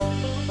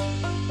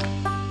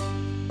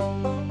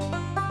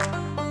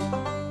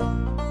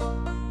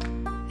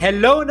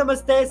Hello,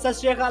 namaste, sat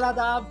shri akal,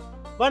 adab,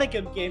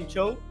 vanakkam, kem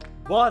cho.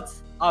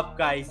 What's up,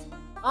 guys?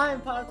 I am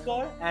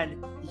Fahadh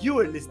and you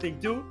are listening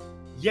to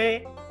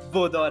Ye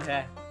Wo Daur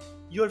Hai.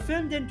 Your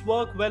film didn't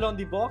work well on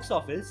the box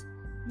office?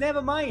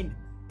 Never mind,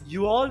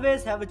 you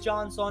always have a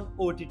chance on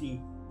OTT.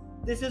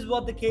 This is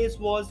what the case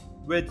was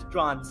with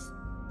Trance.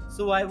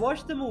 So I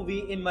watched the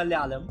movie in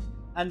Malayalam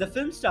and the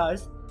film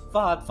stars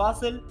Fahadh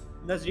Faasil,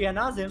 Nazriya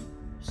Nazim,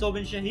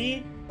 Sobin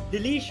Shaheen,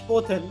 Dilish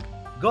Pothan,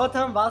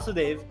 Gautham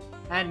Vasudev,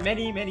 and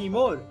many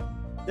more.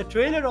 The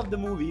trailer of the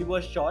movie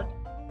was shot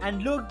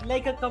and looked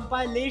like a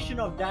compilation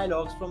of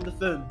dialogues from the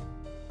film.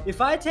 If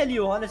I tell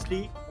you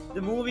honestly,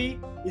 the movie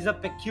is a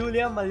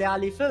peculiar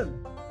Malayali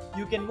film.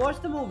 You can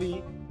watch the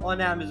movie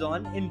on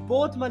Amazon in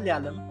both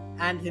Malayalam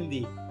and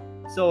Hindi.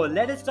 So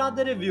let us start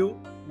the review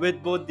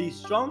with both the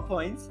strong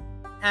points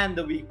and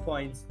the weak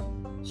points.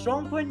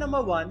 Strong point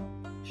number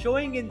 1,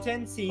 showing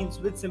intense scenes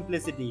with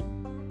simplicity.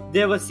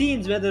 There were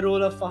scenes where the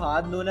role of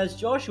Fahadh, known as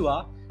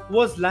Joshua,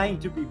 was lying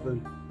to people.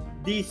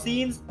 These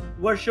scenes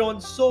were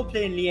shown so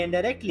plainly and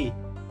directly.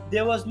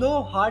 There was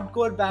no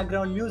hardcore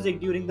background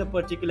music during the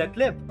particular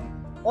clip.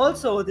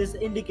 Also, this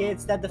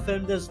indicates that the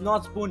film does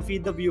not spoon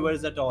feed the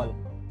viewers at all.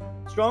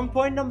 Strong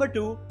point number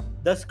 2,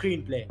 the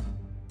screenplay.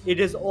 It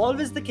is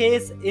always the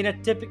case in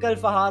a typical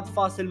Fahadh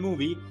Faasil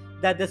movie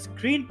that the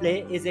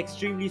screenplay is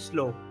extremely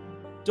slow.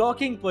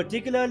 Talking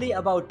particularly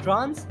about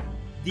Trance,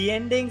 the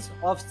endings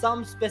of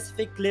some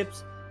specific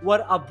clips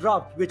were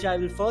abrupt, which I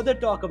will further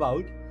talk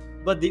about,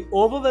 but the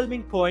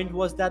overwhelming point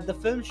was that the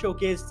film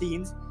showcased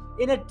scenes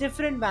in a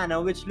different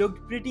manner which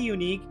looked pretty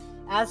unique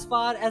as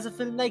far as a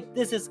film like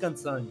this is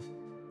concerned.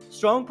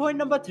 Strong point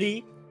number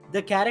 3,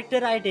 the character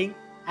writing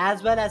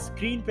as well as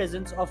screen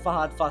presence of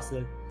Fahadh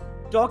Faasil.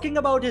 Talking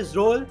about his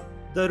role,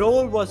 the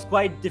role was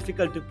quite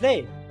difficult to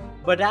play,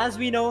 but as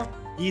we know,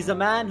 he's a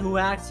man who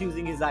acts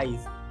using his eyes.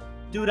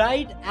 To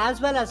write as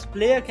well as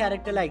play a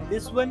character like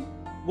this one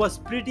was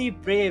pretty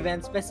brave,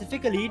 and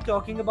specifically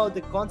talking about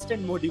the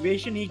constant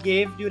motivation he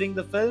gave during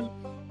the film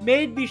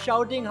made me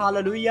shouting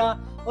hallelujah,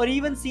 or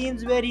even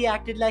scenes where he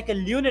acted like a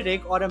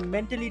lunatic or a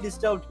mentally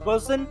disturbed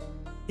person.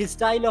 His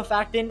style of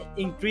acting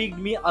intrigued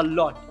me a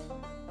lot.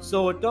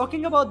 So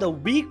talking about the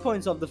weak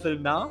points of the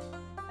film now,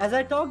 as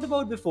I talked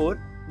about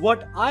before,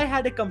 what I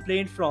had a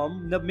complaint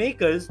from the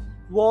makers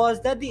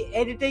was that the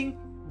editing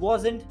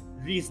wasn't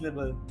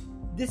reasonable.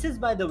 This is,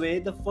 by the way,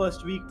 the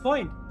first weak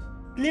point.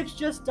 Clips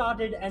just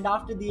started, and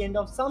after the end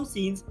of some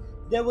scenes,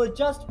 there would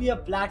just be a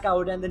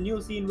blackout and the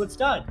new scene would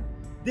start.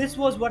 This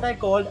was what I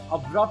called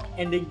abrupt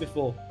ending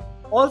before.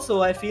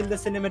 Also, I feel the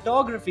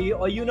cinematography,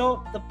 or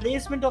the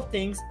placement of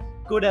things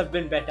could have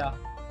been better.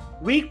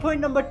 Weak point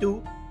number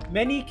 2,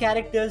 many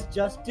characters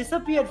just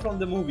disappeared from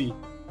the movie.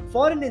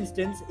 For an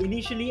instance,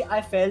 initially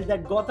I felt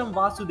that Gautham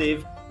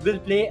Vasudev will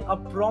play a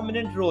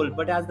prominent role,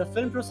 but as the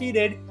film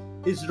proceeded,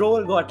 his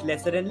role got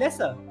lesser and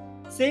lesser.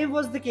 Same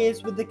was the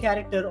case with the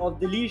character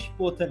of Dilish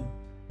Pothan.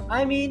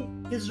 I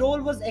mean, his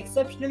role was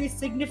exceptionally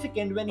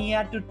significant when he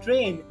had to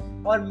train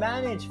or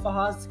manage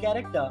Fahadh's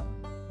character,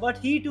 but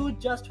he too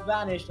just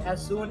vanished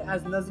as soon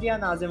as Nazriya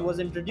Nazim was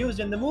introduced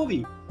in the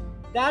movie.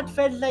 That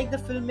felt like the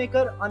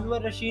filmmaker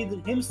Anwar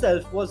Rashid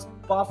himself was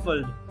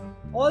baffled.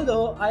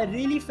 Although I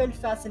really felt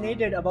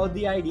fascinated about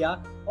the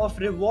idea of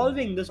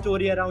revolving the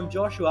story around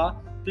Joshua,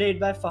 played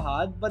by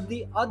Fahadh, but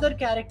the other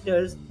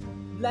characters,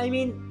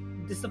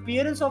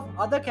 disappearance of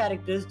other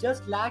characters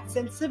just lacked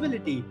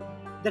sensibility.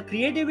 The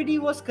creativity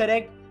was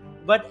correct,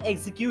 but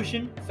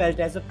execution felt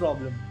as a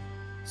problem.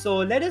 So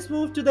let us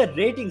move to the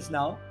ratings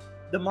now.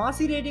 The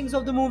Marcy ratings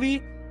of the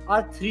movie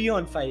are 3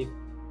 on 5.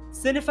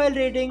 Cinephile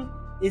rating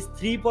is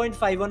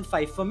 3.5 on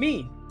 5 for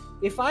me.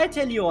 If I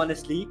tell you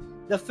honestly,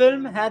 the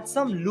film had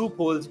some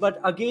loopholes, but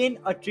again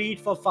a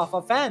treat for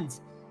Fafa fans.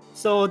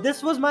 So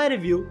this was my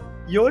review.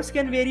 Yours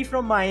can vary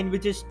from mine,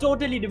 which is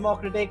totally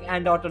democratic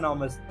and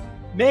autonomous.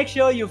 Make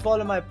sure you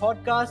follow my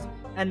podcast,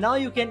 and now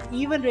you can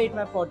even rate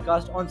my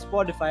podcast on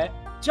Spotify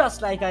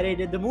just like I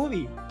rated the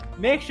movie.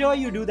 Make sure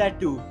you do that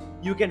too.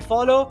 You can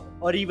follow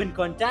or even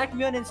contact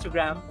me on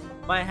Instagram.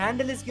 My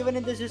handle is given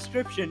in the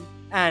description,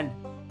 and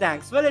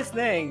thanks for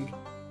listening.